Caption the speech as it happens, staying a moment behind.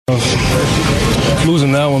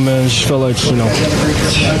Losing that one, man, just felt like,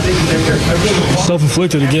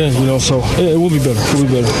 self-inflicted again, so it will be better.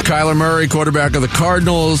 Kyler Murray, quarterback of the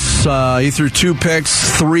Cardinals, he threw 2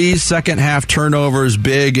 picks, 3 second-half turnovers,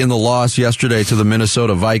 big in the loss yesterday to the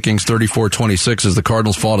Minnesota Vikings, 34-26 as the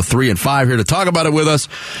Cardinals fall to 3-5. Here to talk about it with us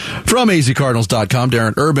from azcardinals.com,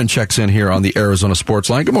 Darren Urban checks in here on the Arizona Sports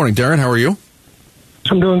Line. Good morning, Darren. How are you?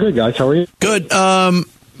 I'm doing good, guys. How are you? Good.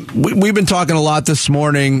 We've been talking a lot this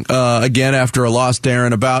morning, again, after a loss,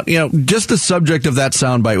 Darren, about, just the subject of that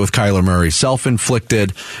soundbite with Kyler Murray,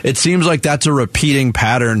 self-inflicted. It seems like that's a repeating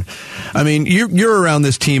pattern. I mean, you're around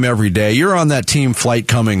this team every day. You're on that team flight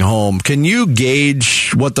coming home. Can you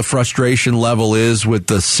gauge what the frustration level is with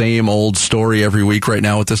the same old story every week right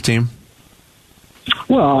now with this team?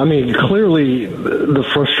 Well, I mean, clearly the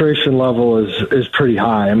frustration level is pretty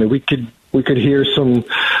high. I mean, we could hear some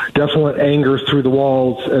definite anger through the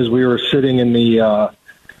walls as we were sitting in the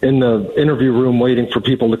interview room waiting for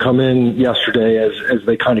people to come in yesterday as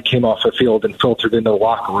they kind of came off the field and filtered into the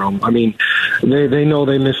locker room. I mean, they know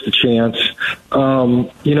they missed a chance.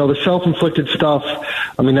 The self-inflicted stuff,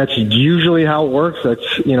 I mean, that's usually how it works. That's,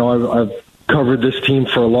 I've covered this team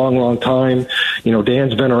for a long, long time.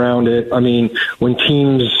 Dan's been around it. I mean, when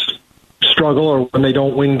teams struggle or when they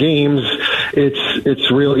don't win games,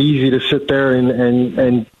 it's real easy to sit there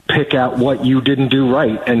and pick at what you didn't do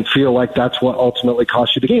right and feel like that's what ultimately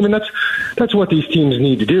cost you the game. And that's what these teams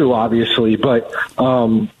need to do, obviously. But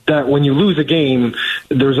that when you lose a game,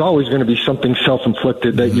 there's always going to be something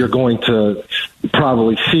self-inflicted that you're going to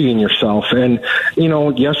probably see in yourself. And,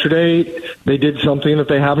 yesterday they did something that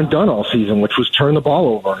they haven't done all season, which was turn the ball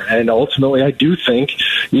over. And ultimately, I do think,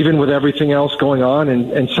 even with everything else going on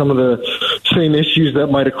and some of the same issues that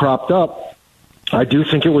might have cropped up, I do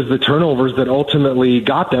think it was the turnovers that ultimately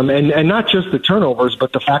got them, and not just the turnovers,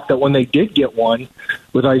 but the fact that when they did get one,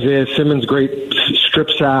 with Isaiah Simmons' great strip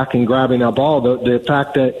sack and grabbing that ball, the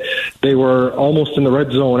fact that they were almost in the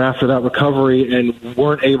red zone after that recovery and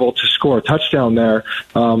weren't able to score a touchdown there,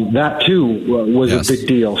 that too was a big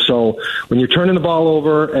deal. So when you're turning the ball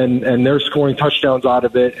over and they're scoring touchdowns out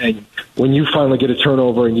of it, and when you finally get a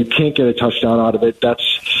turnover and you can't get a touchdown out of it, that's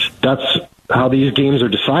how these games are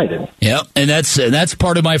decided. Yeah, and that's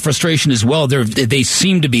part of my frustration as well. They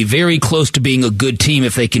seem to be very close to being a good team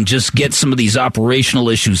if they can just get some of these operational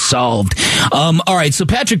issues solved. All right, so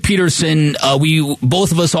Patrick Peterson, we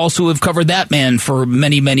both of us also have covered that man for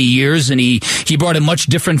many, many years, and he brought a much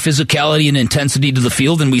different physicality and intensity to the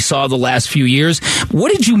field than we saw the last few years.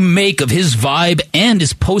 What did you make of his vibe and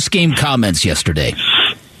his post-game comments yesterday?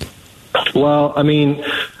 Well, I mean,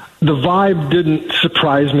 the vibe didn't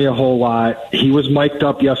surprise me a whole lot. He was mic'd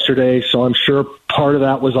up yesterday, so I'm sure part of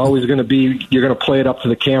that was always going to be you're going to play it up to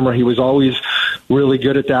the camera. He was always really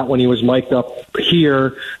good at that when he was mic'd up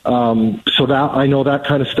here. So that I know that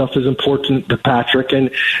kind of stuff is important to Patrick,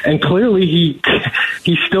 and clearly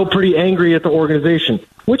he's still pretty angry at the organization,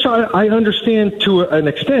 which I understand to an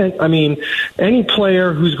extent. I mean, any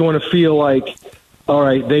player who's going to feel like, all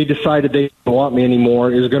right, they decided they don't want me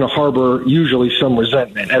anymore, is going to harbor usually some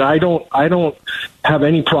resentment. And I don't have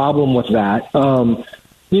any problem with that.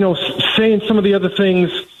 Saying some of the other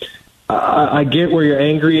things, I get where you're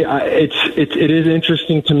angry. It is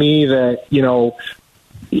interesting to me that,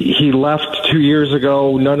 he left 2 years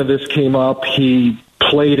ago. None of this came up. He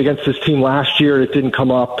played against this team last year. It didn't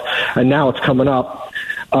come up. And now it's coming up.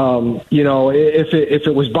 If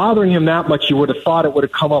it was bothering him that much, you would have thought it would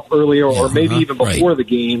have come up earlier or maybe even before the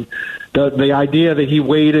game. The idea that he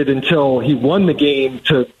waited until he won the game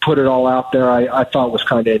to put it all out there, I thought was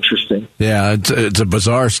kind of interesting. Yeah, it's a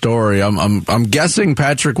bizarre story. I'm guessing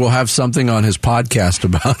Patrick will have something on his podcast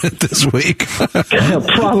about it this week.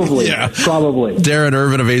 Probably. Darren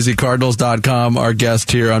Urban of azcardinals.com, our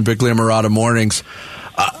guest here on Bickley and Murata Mornings.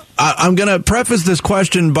 I'm going to preface this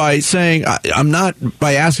question by saying I'm not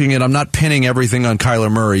pinning everything on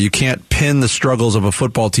Kyler Murray. You can't pin the struggles of a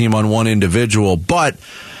football team on one individual. But,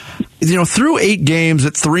 through 8 games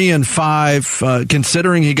at 3-5,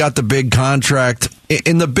 considering he got the big contract,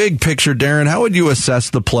 in the big picture, Darren, how would you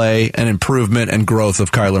assess the play and improvement and growth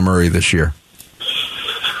of Kyler Murray this year?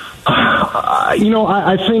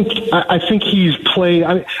 I think he's played.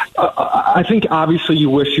 I think obviously you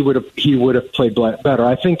wish he would have played better.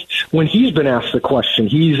 I think when he's been asked the question,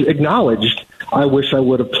 he's acknowledged, I wish I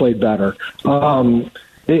would have played better.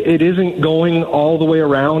 It isn't going all the way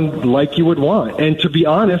around like you would want. And to be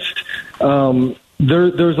honest,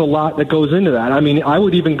 there's a lot that goes into that. I mean, I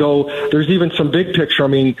would even go, there's even some big picture. I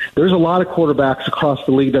mean, there's a lot of quarterbacks across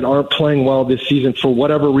the league that aren't playing well this season for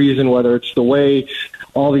whatever reason, whether it's the way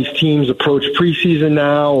all these teams approach preseason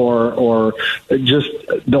now, or just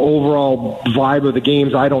the overall vibe of the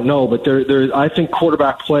games. I don't know, but I think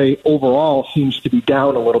quarterback play overall seems to be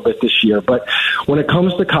down a little bit this year. But when it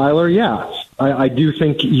comes to Kyler, yeah, I do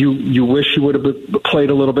think you wish he would have played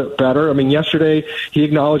a little bit better. I mean, yesterday he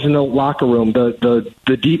acknowledged in the locker room the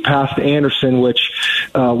deep pass to Anderson, which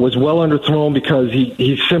was well underthrown because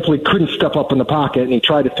he simply couldn't step up in the pocket, and he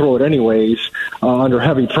tried to throw it anyways under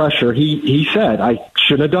heavy pressure. He said, "I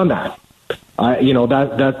shouldn't have done that."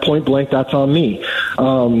 That point blank, that's on me.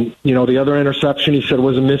 The other interception, he said,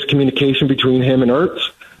 was a miscommunication between him and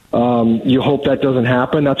Ertz. You hope that doesn't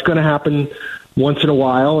happen. That's going to happen once in a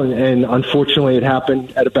while, and unfortunately it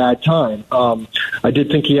happened at a bad time. I did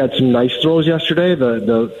think he had some nice throws yesterday.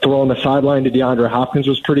 The throw on the sideline to DeAndre Hopkins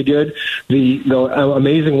was pretty good. The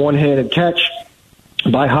amazing one-handed catch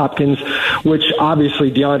by Hopkins, which obviously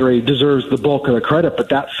DeAndre deserves the bulk of the credit, but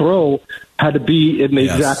that throw had to be in the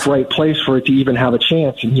exact right place for it to even have a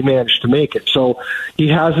chance, and he managed to make it. So he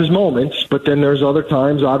has his moments, but then there's other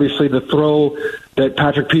times, obviously the throw that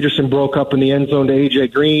Patrick Peterson broke up in the end zone to A.J.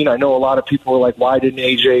 Green. I know a lot of people were like, why didn't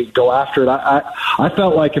A.J. go after it? I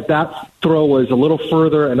felt like if that throw was a little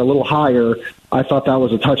further and a little higher, I thought that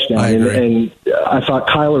was a touchdown. And I thought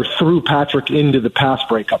Kyler threw Patrick into the pass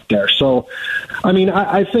breakup there. So, I mean,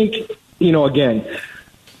 I think, again,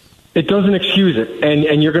 it doesn't excuse it.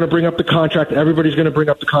 And you're going to bring up the contract. Everybody's going to bring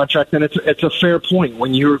up the contract. And it's a fair point.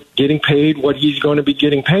 When you're getting paid what he's going to be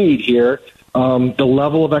getting paid here, the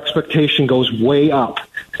level of expectation goes way up,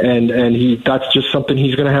 and that's just something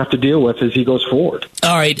he's going to have to deal with as he goes forward.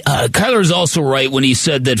 All right. Kyler's also right when he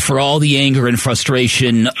said that for all the anger and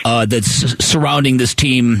frustration that's surrounding this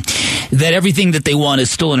team, that everything that they want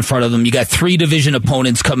is still in front of them. You got 3 division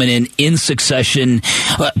opponents coming in succession.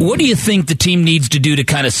 What do you think the team needs to do to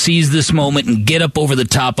kind of seize this moment and get up over the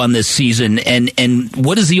top on this season? And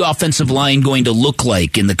what is the offensive line going to look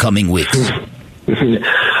like in the coming weeks?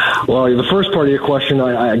 Well, the first part of your question,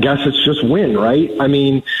 I guess it's just win, right? I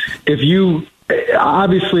mean,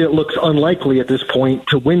 obviously it looks unlikely at this point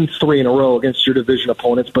to win 3 in a row against your division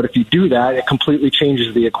opponents, but if you do that, it completely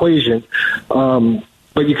changes the equation.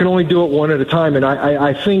 But you can only do it one at a time, and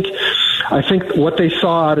I think what they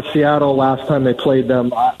saw out of Seattle last time they played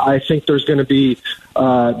them, I think there's going to be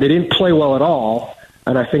they didn't play well at all.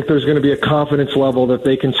 And I think there's going to be a confidence level that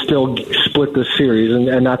they can still split this series,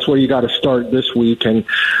 and that's where you got to start this week. And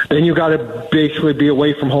then you got to basically be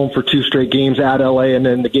away from home for 2 straight games at LA, and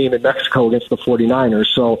then the game in Mexico against the 49ers.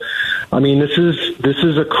 So, I mean, this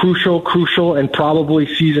is a crucial, and probably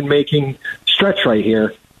season-making stretch right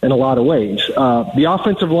here in a lot of ways. The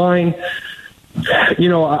offensive line,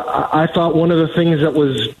 I thought one of the things that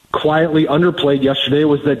was quietly underplayed yesterday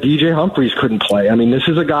was that DJ Humphries couldn't play. I mean, this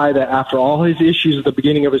is a guy that after all his issues at the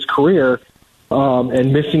beginning of his career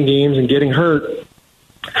and missing games and getting hurt,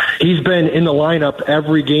 he's been in the lineup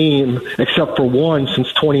every game except for one since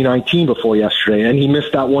 2019 before yesterday. And he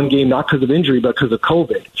missed that one game not because of injury but because of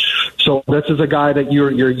COVID. So this is a guy that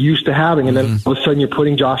you're used to having, and then all of a sudden you're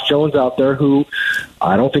putting Josh Jones out there, who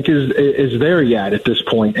I don't think is there yet at this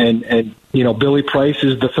point. And Billy Price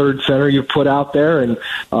is the third center you've put out there, and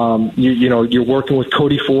you're working with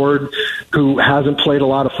Cody Ford, who hasn't played a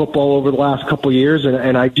lot of football over the last couple of years,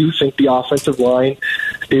 and I do think the offensive line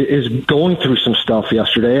is going through some stuff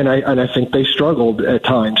yesterday, and I think they struggled at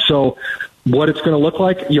times. So what it's going to look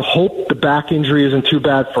like, you hope the back injury isn't too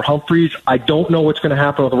bad for Humphries. I don't know what's going to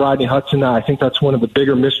happen with Rodney Hudson. I think that's one of the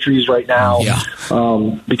bigger mysteries right now,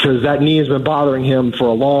 because that knee has been bothering him for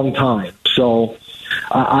a long time. So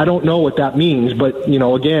I don't know what that means, but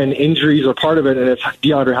again, injuries are part of it. And as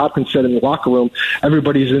DeAndre Hopkins said in the locker room,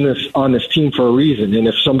 everybody's on this team for a reason. And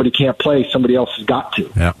if somebody can't play, somebody else has got to.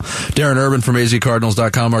 Yeah, Darren Urban from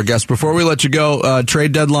azcardinals.com, our guest. Before we let you go,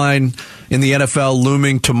 trade deadline in the NFL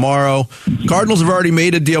looming tomorrow. Cardinals have already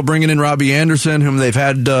made a deal bringing in Robbie Anderson, whom they've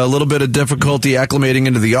had a little bit of difficulty acclimating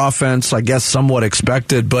into the offense. I guess somewhat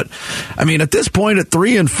expected, but I mean, at this point, at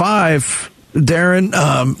 3-5,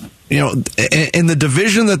 Darren. In the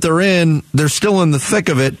division that they're in, they're still in the thick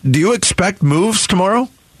of it. Do you expect moves tomorrow?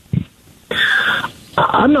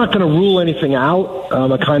 I'm not going to rule anything out.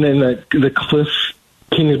 I'm kind of in the Kliff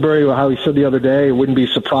Kingsbury, how he said the other day, I wouldn't be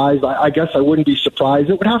surprised. I guess I wouldn't be surprised.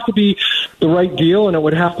 It would have to be the right deal, and it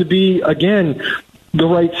would have to be, again, the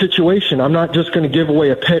right situation. I'm not just going to give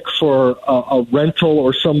away a pick for a rental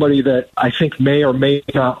or somebody that I think may or may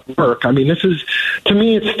not work. I mean, to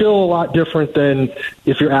me, it's still a lot different than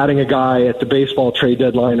if you're adding a guy at the baseball trade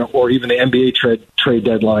deadline or even the NBA trade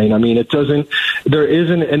deadline. I mean, there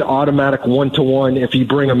isn't an automatic one-to-one. If you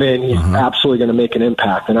bring him in, he's absolutely going to make an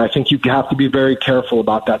impact. And I think you have to be very careful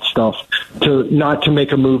about that stuff, not to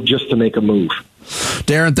make a move just to make a move.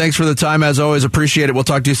 Darren, thanks for the time as always. Appreciate it. We'll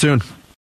talk to you soon.